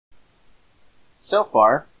So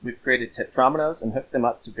far, we've created tetrominos and hooked them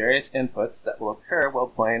up to various inputs that will occur while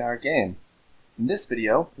playing our game. In this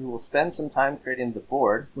video, we will spend some time creating the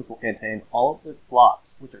board, which will contain all of the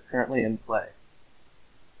blocks which are currently in play.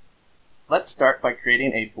 Let's start by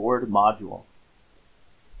creating a board module.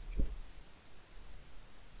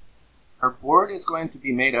 Our board is going to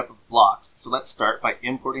be made up of blocks, so let's start by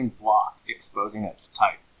importing block, exposing its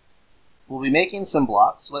type. We'll be making some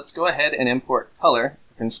blocks, so let's go ahead and import color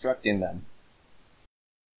for constructing them.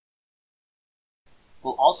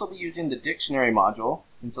 We'll also be using the dictionary module,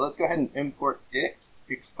 and so let's go ahead and import dict,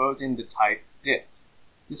 exposing the type dict.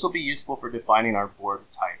 This will be useful for defining our board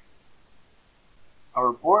type.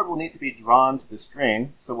 Our board will need to be drawn to the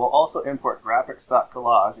screen, so we'll also import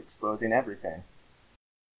graphics.collage, exposing everything.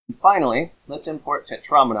 And finally, let's import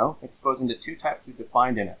tetromino, exposing the two types we've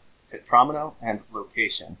defined in it, tetromino and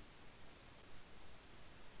location.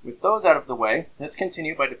 With those out of the way, let's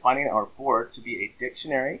continue by defining our board to be a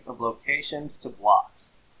dictionary of locations to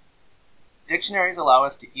blocks. Dictionaries allow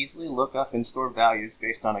us to easily look up and store values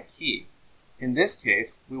based on a key. In this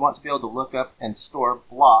case, we want to be able to look up and store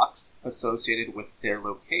blocks associated with their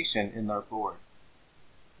location in our board.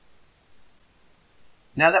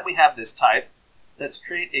 Now that we have this type, let's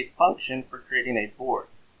create a function for creating a board.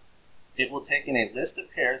 It will take in a list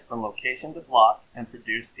of pairs from location to block and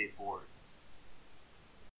produce a board.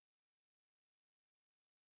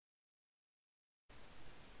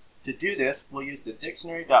 To do this, we'll use the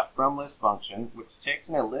dictionary.fromList function, which takes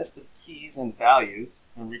in a list of keys and values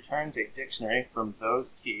and returns a dictionary from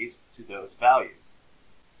those keys to those values.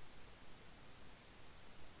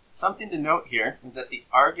 Something to note here is that the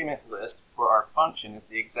argument list for our function is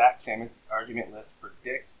the exact same as the argument list for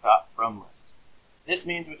dict.fromList. This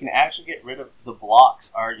means we can actually get rid of the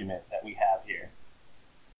blocks argument that we have here.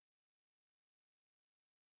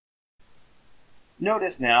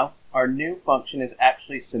 Notice now, our new function is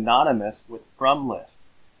actually synonymous with fromList,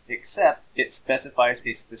 except it specifies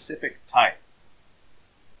a specific type.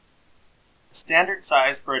 The standard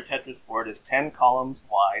size for a Tetris board is 10 columns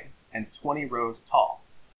wide and 20 rows tall.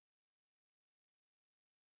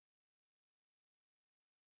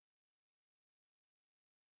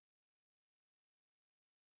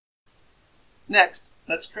 Next,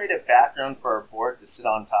 let's create a background for our board to sit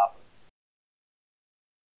on top of.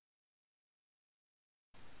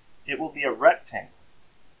 It will be a rectangle.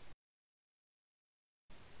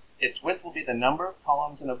 Its width will be the number of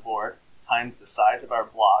columns in a board times the size of our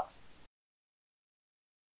blocks,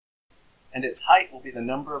 and its height will be the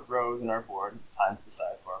number of rows in our board times the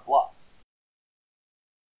size of our blocks.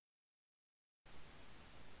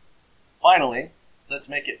 Finally, let's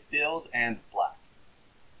make it filled and black.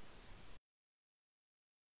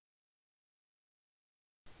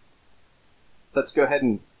 Let's go ahead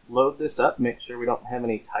and load this up, make sure we don't have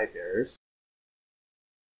any type errors.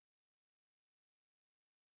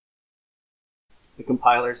 The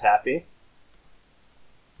compiler's happy.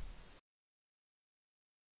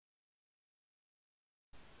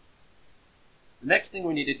 The next thing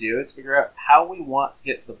we need to do is figure out how we want to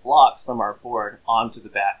get the blocks from our board onto the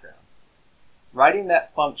background. Writing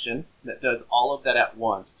that function that does all of that at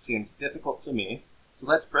once seems difficult to me, so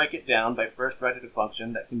let's break it down by first writing a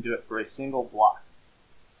function that can do it for a single block.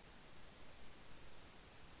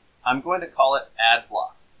 I'm going to call it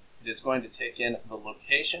addBlock. It is going to take in the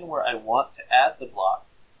location where I want to add the block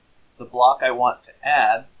I want to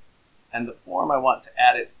add, and the form I want to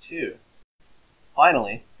add it to.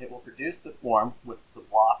 Finally, it will produce the form with the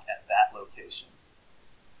block at that location.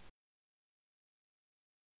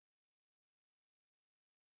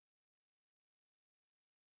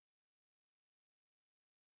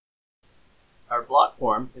 Our block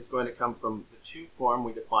form is going to come from the to form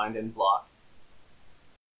we defined in block.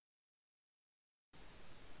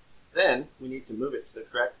 Then, we need to move it to the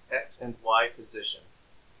correct X and Y position.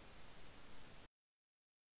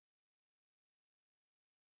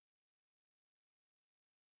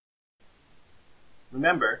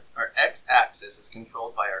 Remember, our X-axis is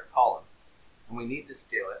controlled by our column, and we need to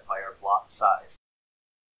scale it by our block size.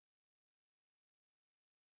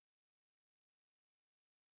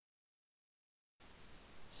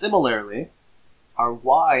 Similarly, our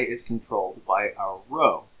Y is controlled by our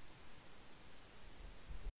row.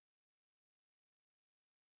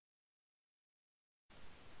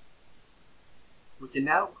 We can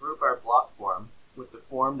now group our block form with the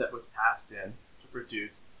form that was passed in to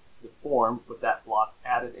produce the form with that block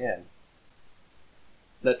added in.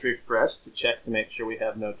 Let's refresh to check to make sure we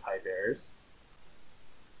have no type errors.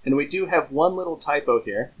 And we do have one little typo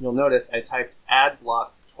here. You'll notice I typed addBlock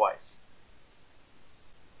twice.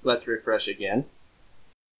 Let's refresh again.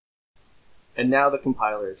 And now the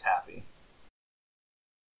compiler is happy.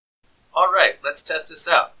 Alright, let's test this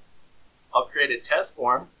out. I'll create a test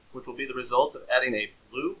form, which will be the result of adding a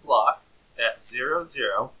blue block at 0,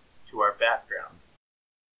 0 to our background.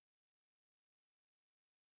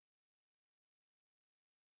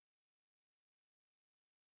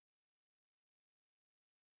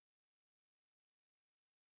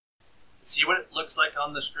 To see what it looks like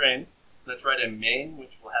on the screen, let's write a main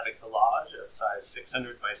which will have a collage of size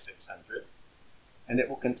 600 by 600, and it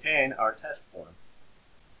will contain our test form.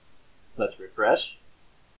 Let's refresh.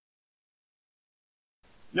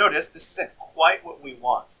 Notice this isn't quite what we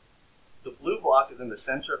want. The blue block is in the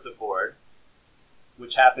center of the board,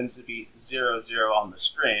 which happens to be 0, 0 on the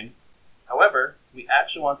screen. However, we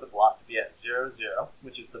actually want the block to be at 0, 0,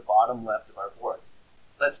 which is the bottom left of our board.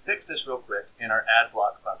 Let's fix this real quick in our add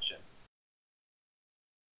block function.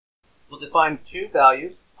 We'll define two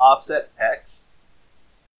values, offset x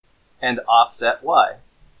and offset y.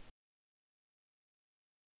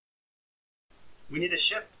 We need to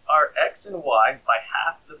shift our x and y by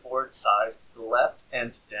half the board size to the left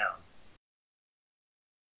and down.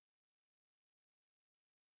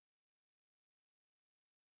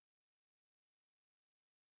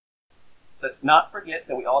 Let's not forget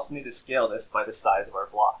that we also need to scale this by the size of our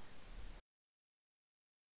block.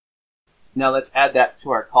 Now let's add that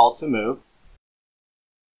to our call to move.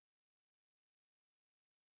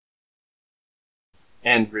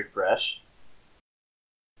 And refresh.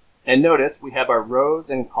 And notice we have our rows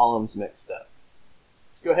and columns mixed up.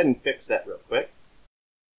 Let's go ahead and fix that real quick.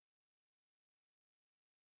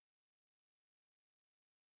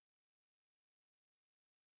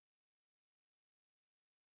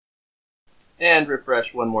 And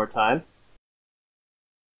refresh one more time.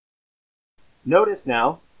 Notice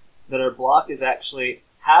now that our block is actually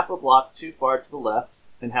half a block too far to the left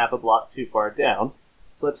and half a block too far down.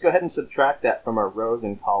 So let's go ahead and subtract that from our rows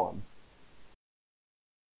and columns.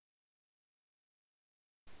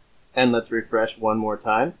 And let's refresh one more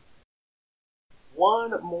time.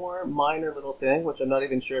 One more minor little thing, which I'm not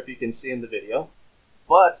even sure if you can see in the video,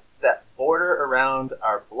 but that border around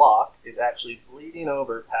our block is actually bleeding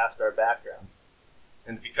over past our background.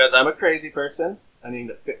 And because I'm a crazy person, I need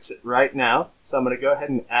to fix it right now. So I'm going to go ahead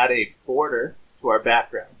and add a border to our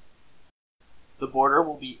background. The border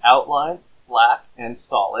will be outlined, black, and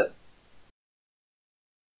solid.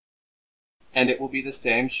 And it will be the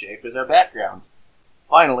same shape as our background.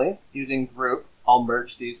 Finally, using group, I'll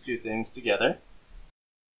merge these two things together.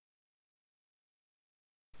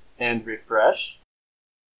 And refresh.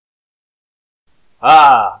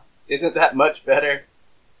 Ah, isn't that much better?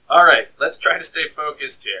 Alright, let's try to stay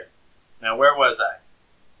focused here. Now, where was I?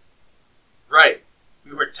 Right,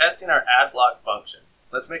 we were testing our add block function.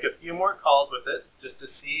 Let's make a few more calls with it just to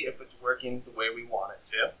see if it's working the way we want it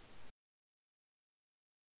to.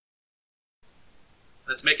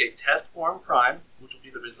 Let's make a test form prime, which will be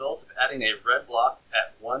the result of adding a red block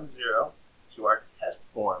at 1, 0 to our test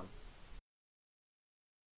form.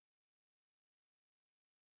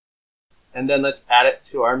 And then let's add it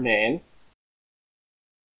to our main.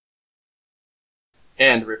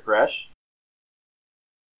 And refresh.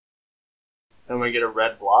 And we get a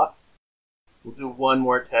red block. We'll do one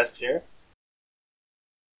more test here.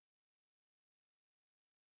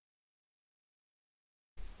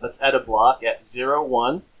 Let's add a block at 0,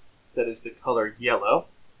 1 that is the color yellow.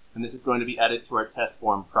 And this is going to be added to our test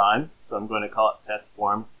form prime. So I'm going to call it test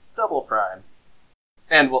form double prime.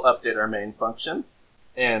 And we'll update our main function.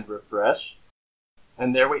 And refresh.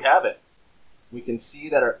 And there we have it. We can see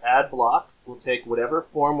that our add block will take whatever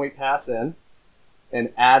form we pass in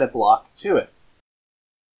and add a block to it.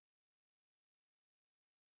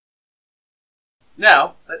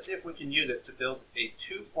 Now, let's see if we can use it to build a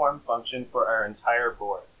two-form function for our entire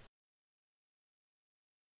board.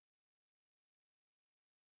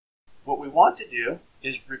 What we want to do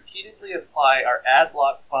is repeatedly apply our add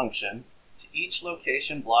block function to each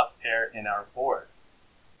location block pair in our board.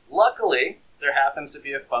 Luckily, there happens to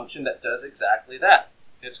be a function that does exactly that.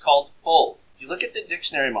 It's called fold. If you look at the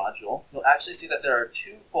dictionary module, you'll actually see that there are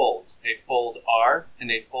two folds, a fold R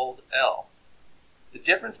and a fold L. The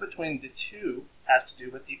difference between the two has to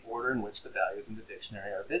do with the order in which the values in the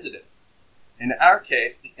dictionary are visited. In our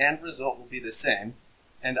case, the end result will be the same,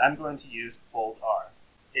 and I'm going to use fold R.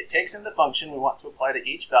 It takes in the function we want to apply to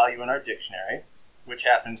each value in our dictionary, which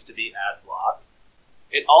happens to be add block.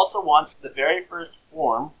 It also wants the very first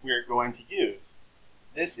form we are going to use.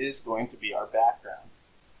 This is going to be our background.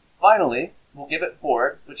 Finally, we'll give it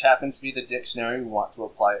board, which happens to be the dictionary we want to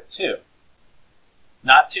apply it to.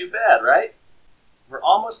 Not too bad, right? We're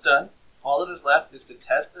almost done. All that is left is to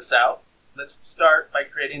test this out. Let's start by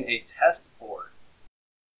creating a test board.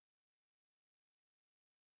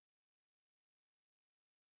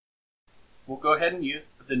 we'll go ahead and use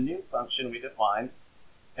the new function we defined,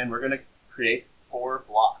 and we're going to create 4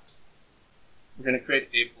 blocks. We're going to create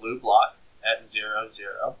a blue block at 0,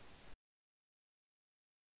 0.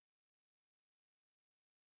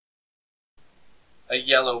 A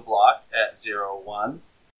yellow block at 0, 1.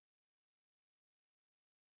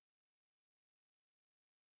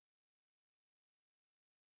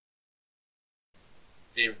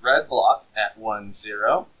 A red block at 1,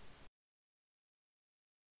 0.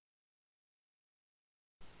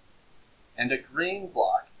 And a green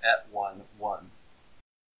block at 1, 1.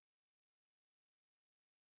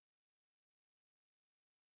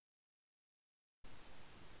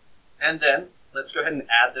 And then, let's go ahead and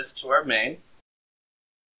add this to our main.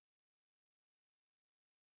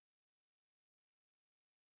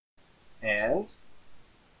 And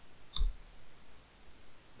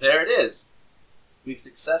there it is. We've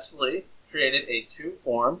successfully created a 2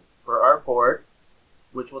 form for our board,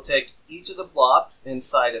 which will take each of the blocks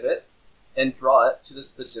inside of it and draw it to the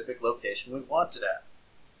specific location we want it at.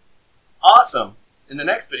 Awesome! In the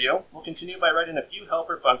next video, we'll continue by writing a few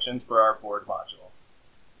helper functions for our board module.